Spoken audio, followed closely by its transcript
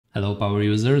Hello power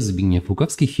users, Zbigniew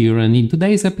Lukowski here, and in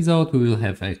today's episode we will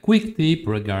have a quick tip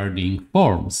regarding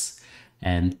forms.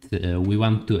 And we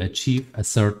want to achieve a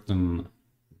certain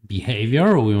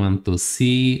behavior. We want to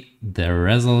see the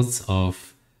results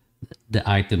of the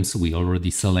items we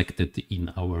already selected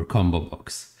in our combo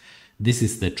box. This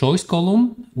is the choice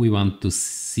column. We want to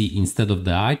see, instead of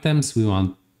the items, we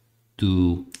want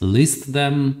to list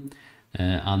them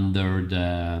under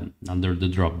the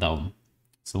drop down.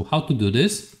 So how to do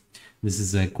this? This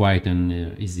is quite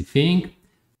an easy thing.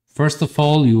 First of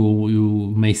all,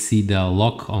 you may see the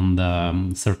lock on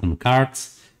the certain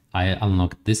cards. I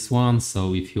unlocked this one,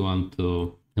 so if you want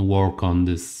to work on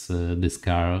this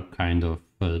kind of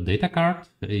data card,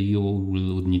 you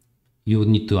would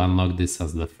need to unlock this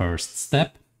as the first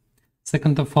step.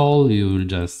 Second of all, you will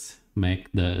just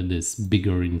make this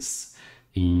bigger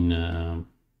in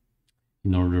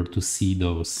order to see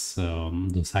those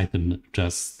items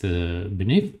just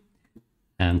beneath.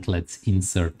 And let's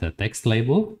insert the text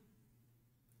label.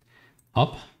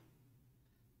 Up.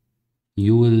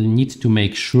 You will need to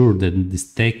make sure that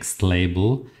this text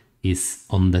label is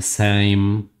on the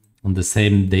same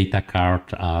data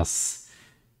card as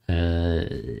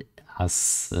the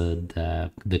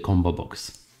combo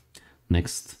box.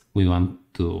 Next, we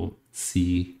want to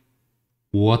see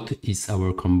what is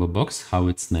our combo box, how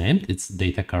it's named. It's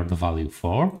data card value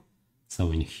 4.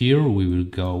 So in here we will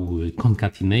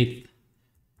concatenate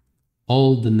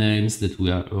all the names that we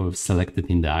are selected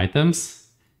in the items.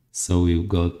 So we're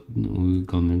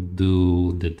gonna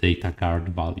do the data card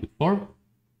value 4.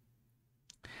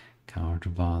 Card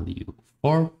value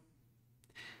 4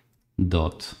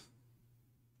 dot.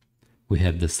 We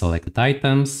have the selected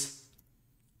items.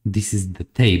 This is the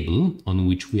table on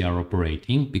which we are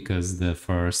operating, because the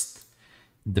first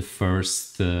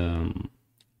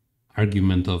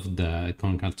argument of the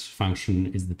COncat function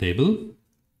is the table.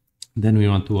 Then we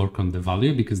want to work on the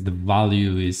value, because the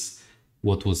value is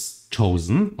what was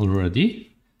chosen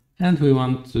already. And we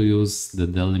want to use the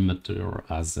delimiter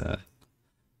as a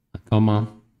comma.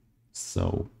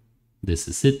 So this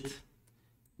is it.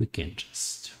 We can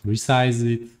just resize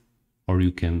it, or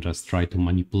you can just try to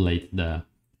manipulate the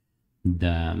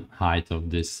height of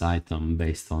this item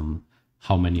based on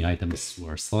how many items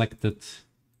were selected.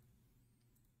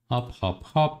 Hop, hop,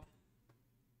 hop.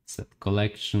 Set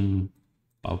collection.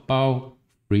 Pow, pow.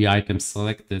 3 items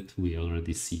selected. We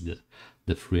already see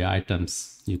the 3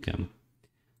 items. You can,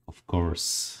 of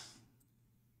course,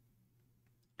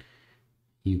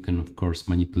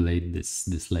 manipulate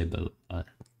this label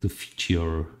to fit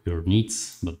your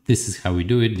needs. But this is how we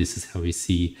do it. This is how we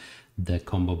see the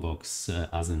combo box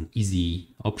as an easy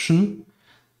option.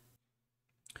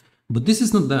 But this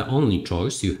is not the only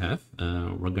choice you have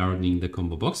regarding the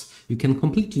combo box. You can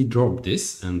completely drop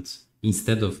this, and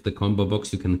instead of the combo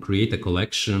box, you can create a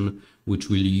collection which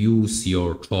will use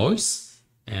your choice.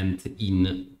 And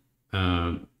in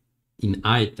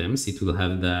items, it will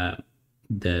have the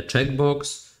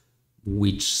checkbox,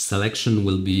 which selection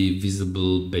will be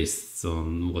visible based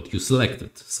on what you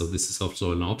selected. So this is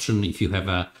also an option if you have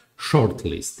a short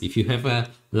list. If you have a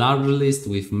large list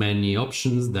with many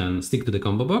options, then stick to the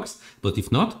combo box. But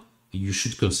if not, you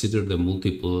should consider the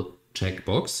multiple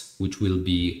checkbox, which will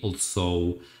be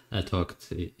also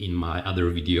talked in my other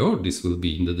video. This will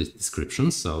be in the description,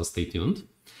 so stay tuned.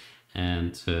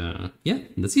 And yeah,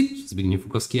 that's it. Zbigniew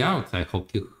Lukowski out. I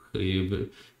hope you've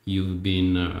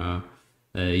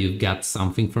got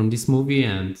something from this movie,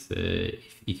 and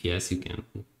if yes, you can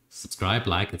subscribe,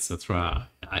 like, etc.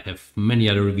 I have many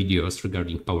other videos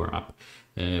regarding power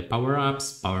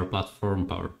apps, power platform,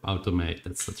 power automate,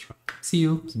 etc. See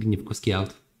you. Zbigniew Lukowski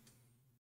out.